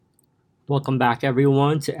Welcome back,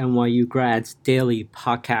 everyone, to NYU Grad's Daily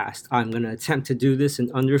Podcast. I'm going to attempt to do this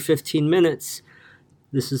in under 15 minutes.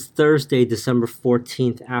 This is Thursday, December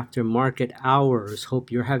 14th, after market hours.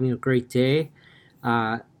 Hope you're having a great day.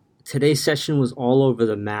 Today's session was all over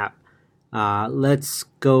the map. Let's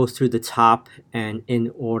go through the top and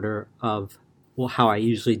in order of how I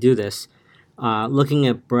usually do this. Looking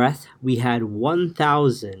at breadth, we had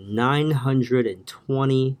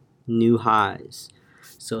 1,920 new highs.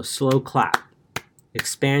 So slow clap.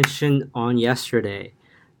 Expansion on yesterday.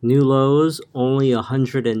 New lows only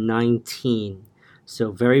 119.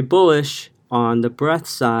 So very bullish on the breadth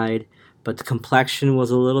side, but the complexion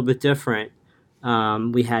was a little bit different.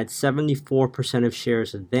 We had 74% of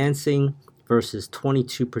shares advancing versus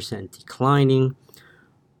 22% declining.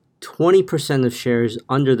 20% of shares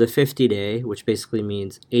under the 50-day, which basically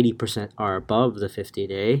means 80% are above the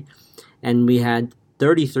 50-day. And we had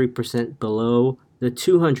 33% below the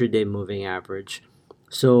 200-day moving average.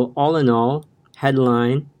 So all in all,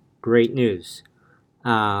 headline, great news.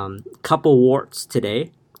 Couple warts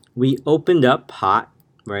today. We opened up hot,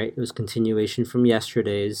 right? It was continuation from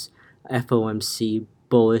yesterday's FOMC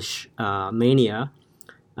bullish mania.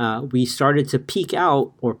 We started to peak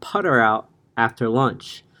out or putter out after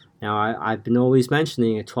lunch. Now, I've been always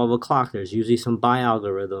mentioning at 12 o'clock, there's usually some buy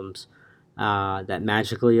algorithms that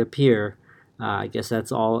magically appear. I guess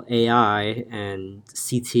that's all AI and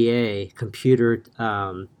CTA, computer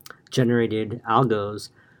generated algos.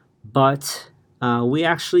 But we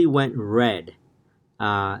actually went red.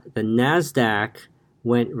 The NASDAQ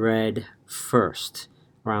went red first,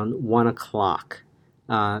 around 1 o'clock,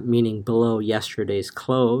 meaning below yesterday's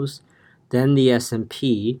close. Then the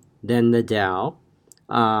S&P, then the Dow.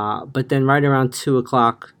 But then right around 2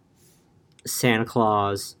 o'clock, Santa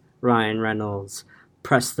Claus, Ryan Reynolds,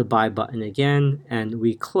 pressed the buy button again, and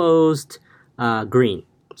we closed green.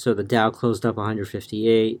 So the Dow closed up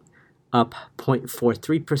 158, up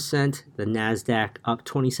 0.43%. The NASDAQ up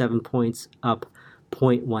 27 points, up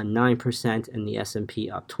 0.19%, and the S&P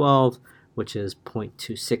up 12, which is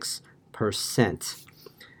 0.26%.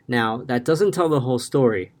 Now, that doesn't tell the whole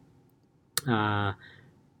story. The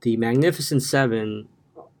Magnificent Seven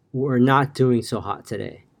were not doing so hot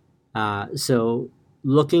today. So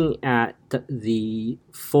looking at the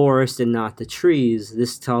forest and not the trees,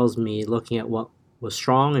 this tells me, looking at what was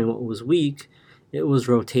strong and what was weak, it was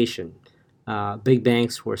rotation. Big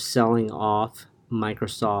banks were selling off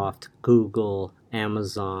Microsoft, Google,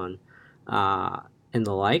 Amazon, and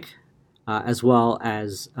the like, as well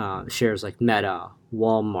as shares like Meta,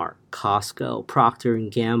 Walmart, Costco, Procter &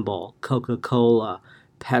 Gamble, Coca-Cola,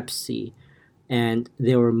 Pepsi, and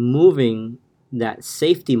they were moving that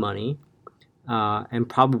safety money and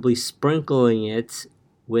probably sprinkling it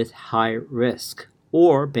with high risk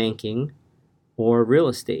or banking or real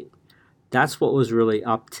estate. That's what was really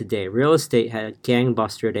up today. Real estate had a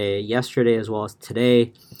gangbuster day yesterday as well as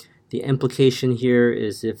today. The implication here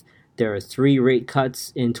is if there are 3 rate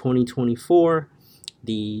cuts in 2024,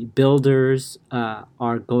 the builders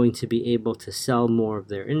are going to be able to sell more of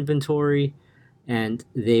their inventory, and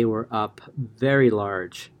they were up very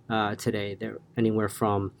large today. They're anywhere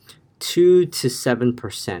from 2 to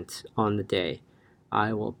 7% on the day.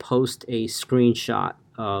 I will post a screenshot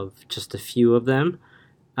of just a few of them.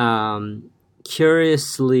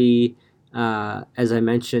 Curiously, as I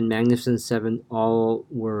mentioned, Magnificent Seven all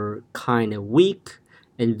were kind of weak.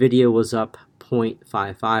 Nvidia was up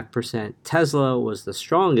 0.55%. Tesla was the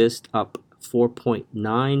strongest, up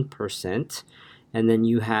 4.9%. And then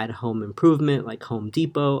you had home improvement like Home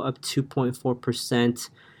Depot up 2.4%.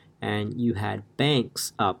 And you had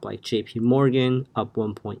banks up like JP Morgan up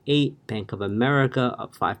 1.8, Bank of America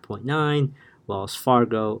up 5.9, Wells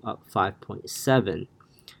Fargo up 5.7.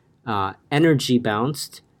 Energy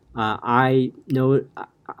bounced. I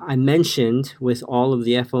mentioned with all of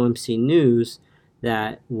the FOMC news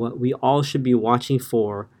that what we all should be watching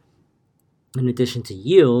for, in addition to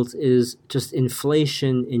yields, is just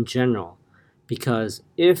inflation in general. Because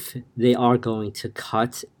if they are going to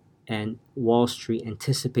cut and Wall Street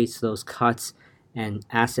anticipates those cuts and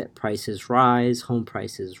asset prices rise, home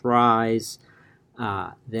prices rise,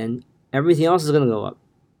 then everything else is going to go up.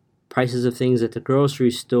 Prices of things at the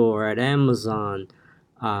grocery store, at Amazon,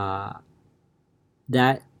 that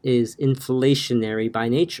is inflationary by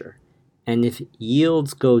nature. And if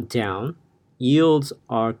yields go down, yields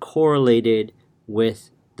are correlated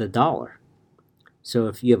with the dollar. So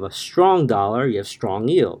if you have a strong dollar, you have strong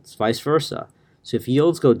yields, vice versa. So if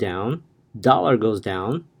yields go down, dollar goes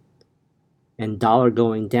down, and dollar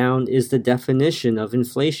going down is the definition of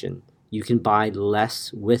inflation. You can buy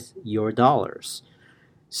less with your dollars.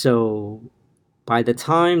 So by the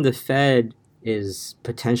time the Fed is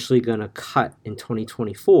potentially going to cut in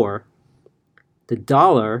 2024, the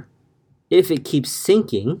dollar, if it keeps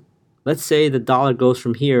sinking, let's say the dollar goes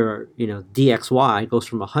from here, DXY goes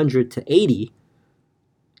from 100 to 80,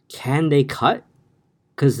 can they cut?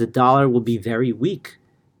 Because the dollar will be very weak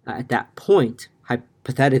at that point.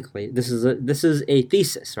 Hypothetically, this is a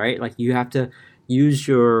thesis, right? Like, you have to use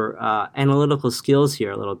your analytical skills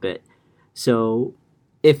here a little bit. So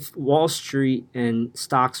if Wall Street and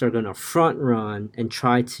stocks are going to front run and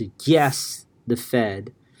try to guess the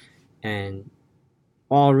Fed, and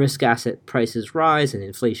all risk asset prices rise and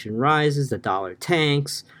inflation rises, the dollar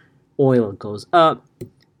tanks, oil goes up,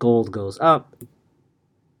 gold goes up,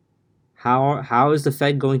 how is the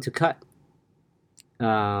Fed going to cut?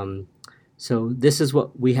 So this is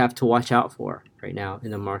what we have to watch out for right now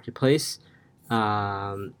in the marketplace.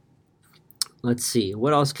 Let's see,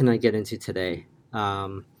 what else can I get into today?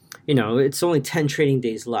 It's only 10 trading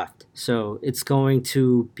days left, so it's going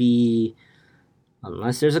to be,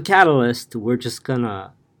 unless there's a catalyst, we're just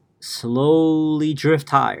gonna slowly drift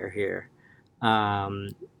higher here.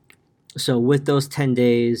 So with those 10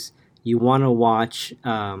 days, you want to watch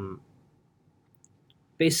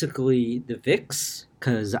basically the VIX,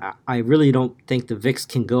 because I really don't think the VIX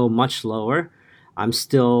can go much lower. I'm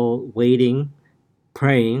still waiting,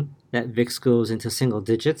 praying that VIX goes into single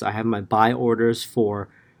digits. I have my buy orders for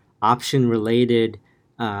option-related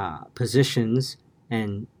positions,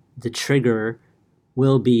 and the trigger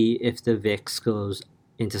will be if the VIX goes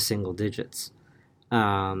into single digits.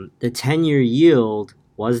 The 10-year yield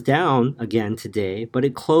was down again today, but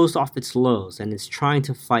it closed off its lows, and it's trying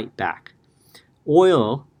to fight back.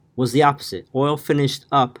 Oil was the opposite. Oil finished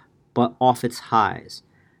up, but off its highs.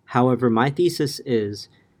 However, my thesis is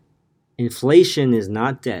inflation is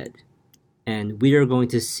not dead, and we are going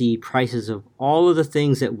to see prices of all of the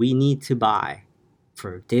things that we need to buy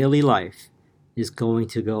for daily life is going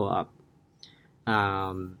to go up.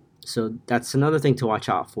 So that's another thing to watch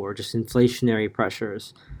out for, just inflationary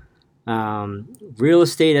pressures. Real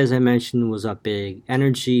estate, as I mentioned, was up big.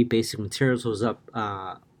 Energy, basic materials was up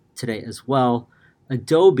today as well.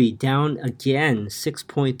 Adobe down again,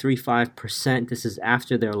 6.35%. This is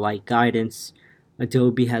after their light guidance.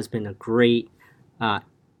 Adobe has been a great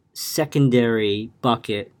secondary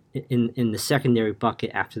bucket in the secondary bucket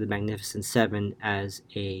after the Magnificent Seven as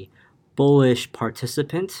a bullish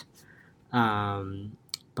participant.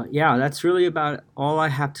 But yeah, that's really about all I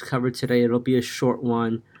have to cover today. It'll be a short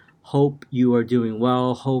one. Hope you are doing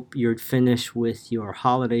well. Hope you're finished with your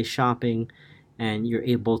holiday shopping and you're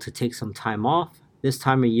able to take some time off. This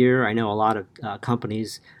time of year, I know a lot of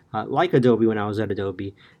companies, like Adobe when I was at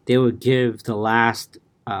Adobe, they would give the last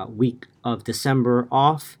week of December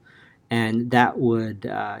off, and that would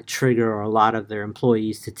trigger a lot of their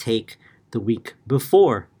employees to take the week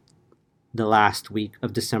before the last week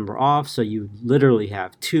of December off. So you literally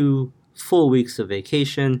have 2 full weeks of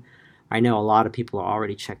vacation. I know a lot of people are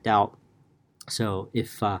already checked out. So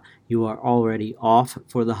if you are already off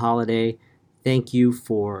for the holiday, thank you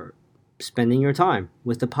for spending your time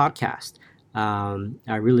with the podcast.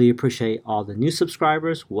 I really appreciate all the new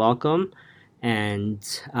subscribers. Welcome. And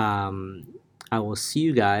I will see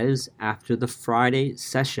you guys after the Friday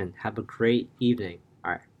session. Have a great evening.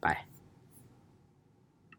 All right. Bye.